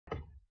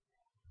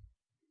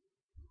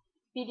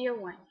Video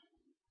 1.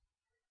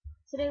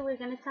 Today we're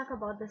going to talk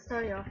about the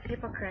story of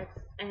Hippocrates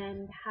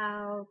and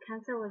how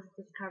cancer was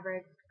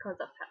discovered because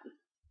of him.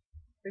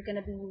 We're going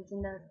to be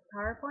using the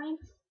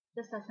PowerPoint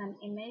just as an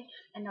image,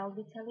 and I'll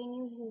be telling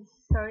you his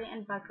story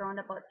and background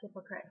about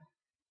Hippocrates.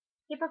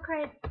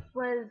 Hippocrates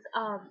was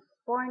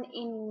born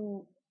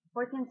in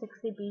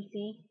 1460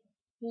 BC.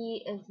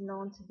 He is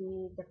known to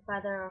be the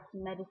father of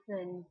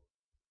medicine,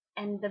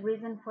 and the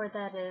reason for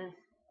that is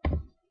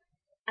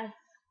as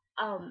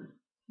um,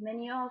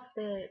 many of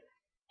the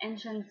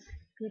ancient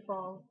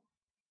people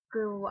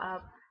grew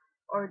up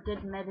or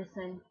did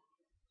medicine,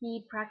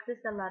 he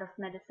practiced a lot of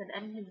medicine,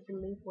 and his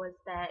belief was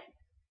that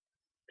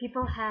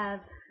people have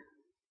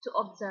to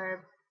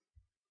observe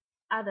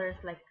others,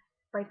 like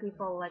by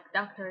people like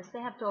doctors, they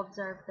have to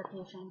observe the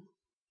patients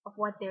of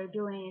what they're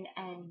doing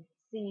and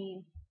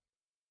see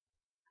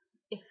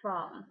if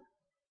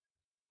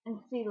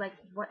like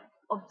what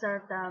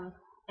observe them,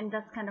 and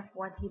that's kind of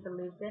what he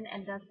believed in,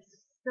 and that's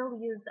still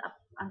used up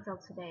until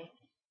today.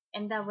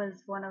 And that was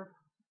one of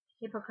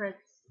Hippocrates'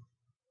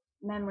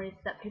 memories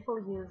that people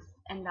use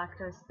and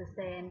doctors to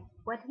say. And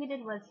what he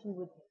did was, he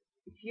would,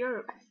 if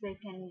you're sick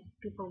and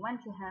people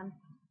went to him,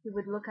 he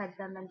would look at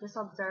them and just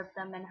observe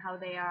them and how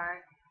they are,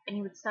 and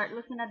he would start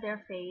looking at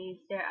their face,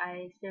 their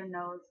eyes, their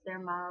nose, their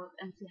mouth,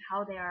 and see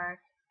how they are,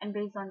 and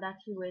based on that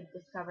he would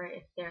discover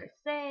if they're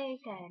sick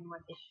and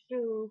what they should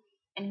do,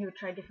 and he would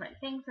try different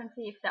things and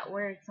see if that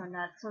works or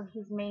not. So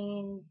his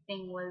main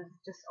thing was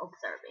just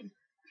observing.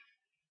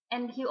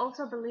 And he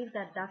also believed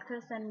that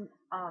doctors and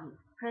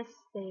priests,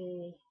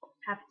 they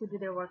have to do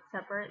their work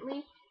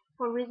separately,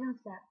 for reasons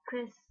that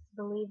priests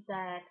believed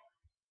that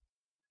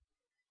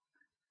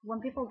when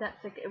people got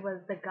sick, it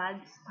was the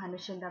gods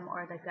punishing them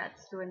or the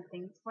gods doing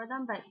things for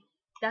them, but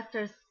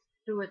doctors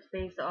do it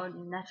based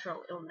on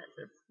natural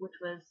illnesses, which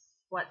was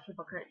what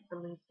Hippocrates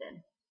believed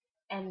in.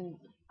 And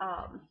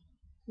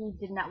he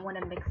did not want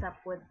to mix up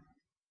with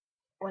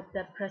what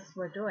the priests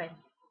were doing.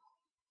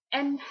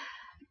 And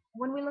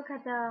when we look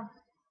at the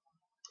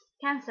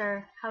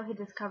cancer, how he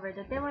discovered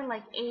it, there were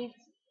like 8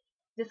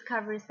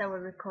 discoveries that were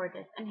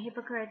recorded, and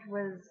Hippocrates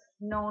was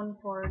known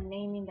for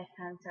naming the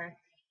cancer.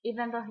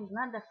 Even though he's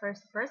not the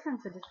first person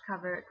to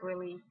discover it,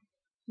 really,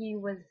 he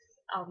was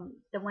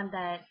the one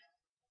that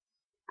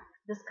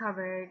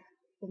discovered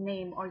the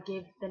name, or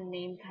gave the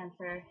name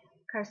cancer,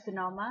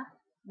 carcinoma,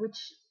 which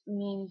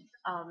means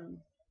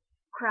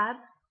crab.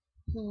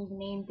 He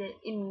named it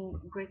in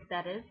Greek,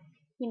 that is.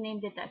 He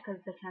named it that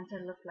because the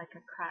cancer looked like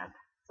a crab,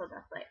 so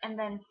that's why. And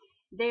then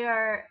there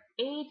are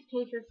 8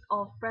 cases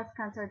of breast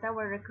cancer that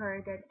were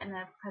recorded in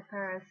a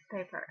papyrus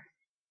paper,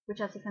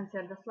 which, as you can see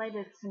on the slide,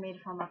 it's made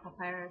from a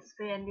papyrus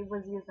tree, and it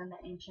was used in the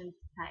ancient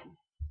time.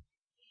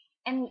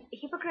 And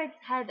Hippocrates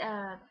had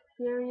a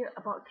theory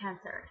about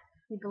cancer.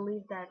 He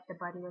believed that the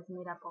body was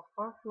made up of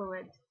 4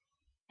 fluids,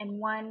 and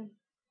one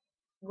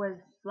was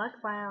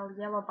black bile,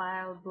 yellow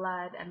bile,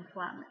 blood, and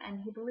phlegm. And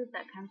he believed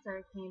that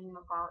cancer came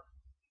about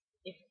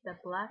if the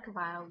black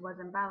bile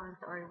wasn't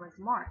balanced or it was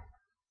more.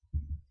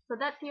 So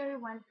that theory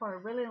went for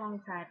a really long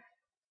time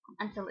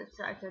until it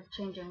started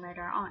changing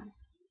later on.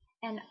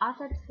 And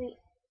autopsy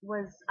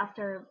was,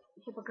 after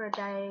Hippocrates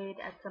died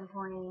at some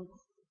point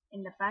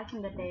in the back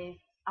in the days,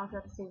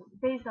 autopsy,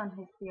 based on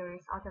his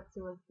theories,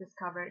 autopsy was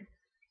discovered.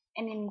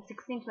 And in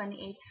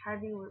 1628,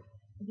 Harvey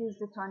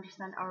used it to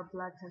understand our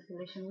blood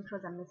circulation, which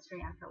was a mystery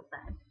until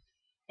then.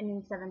 And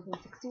in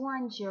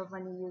 1761,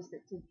 Giovanni used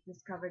it to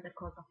discover the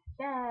cause of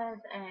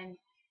death, and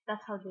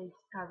that's how they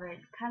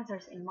discovered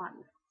cancers in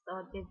months.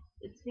 So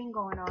it's been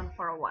going on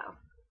for a while.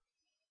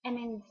 And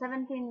in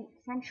 17th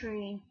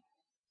century,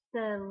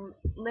 the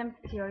lymph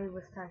theory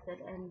was started,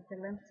 and the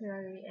lymph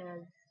theory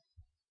is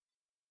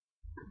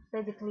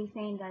basically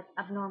saying that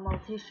abnormal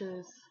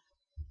tissues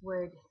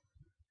would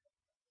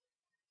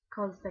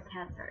cause the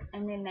cancer.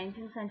 And in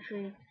 19th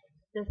century,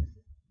 this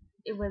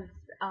it was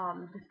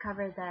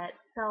discovered that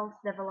cells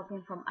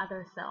developing from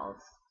other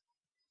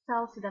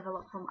cells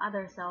develop from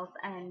other cells,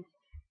 and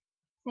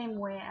same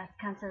way as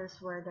cancers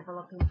were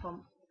developing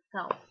from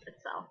cells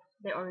itself,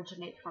 they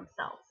originate from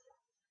cells.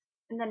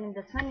 And then in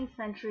the 20th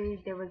century,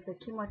 there was the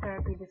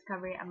chemotherapy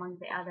discovery, among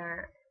the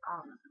other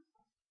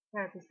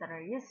therapies that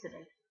are used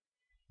today.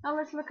 Now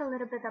let's look a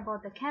little bit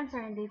about the cancer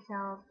in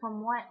detail.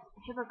 From what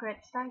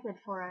Hippocrates started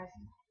for us,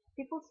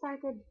 people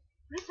started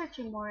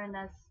researching more, and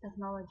as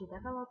technology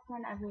developed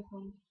and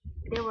everything,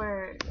 they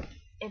were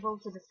able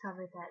to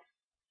discover that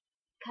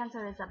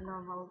cancer is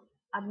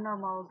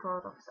abnormal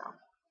growth of cells.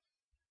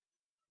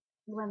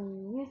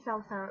 When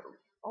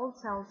old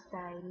cells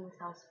die, new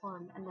cells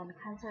form, and then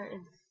cancer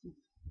is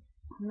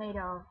made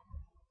of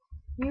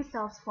new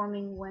cells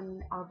forming when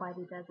our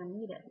body doesn't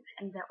need it,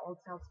 and the old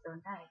cells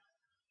don't die.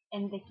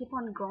 And they keep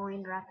on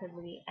growing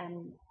rapidly,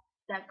 and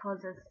that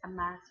causes a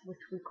mass which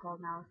we call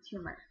now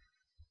tumor.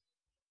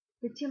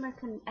 The tumor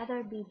can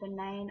either be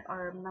benign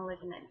or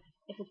malignant.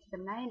 If it's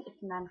benign,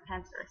 it's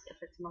non-cancerous. If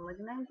it's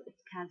malignant,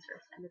 it's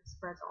cancerous, and it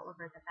spreads all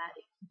over the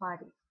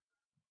body.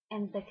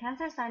 And the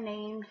cancers are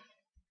named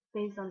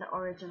based on the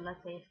origin.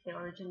 Let's say if the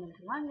origin in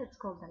the lung, it's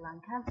called the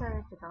lung cancer.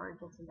 If the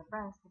origin in the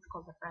breast, it's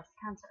called the breast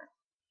cancer.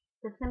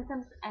 The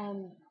symptoms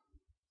and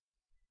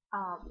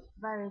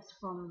varies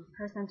from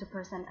person to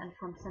person and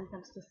from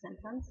symptoms to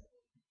symptoms.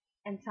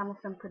 And some of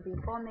them could be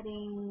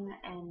vomiting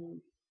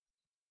and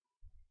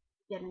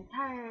getting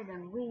tired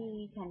and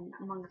weak, and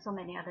among so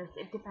many others.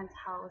 It depends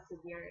how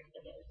severe it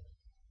is.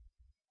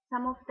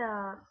 Some of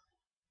the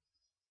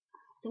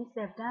things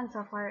they've done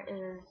so far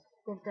is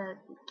they've done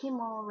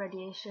chemo,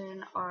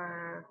 radiation,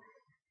 or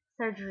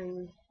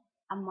surgery,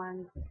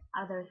 among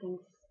other things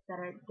that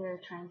they're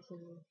trying to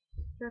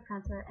cure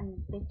cancer. And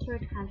they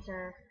cured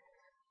cancer.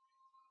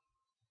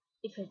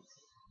 If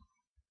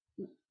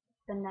it's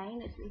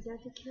benign, it's easier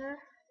to cure,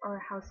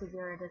 or how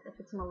severe it is. If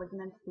it's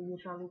malignant, they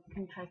usually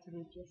can try to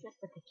reduce it,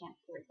 but they can't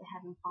cure it. They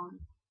haven't found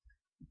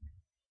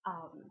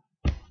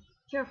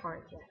cure for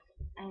it yet.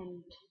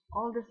 And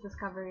all these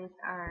discoveries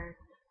are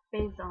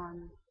based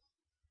on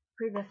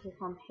previously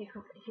from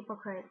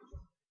Hippocrates,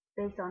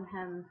 based on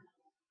him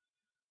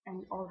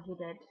and all he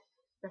did.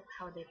 That's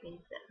how they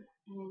based it.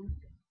 And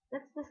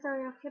that's the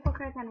story of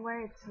Hippocrates and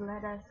where it's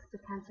led us to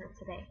cancer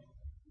today.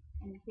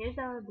 And here's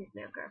our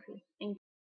bibliography.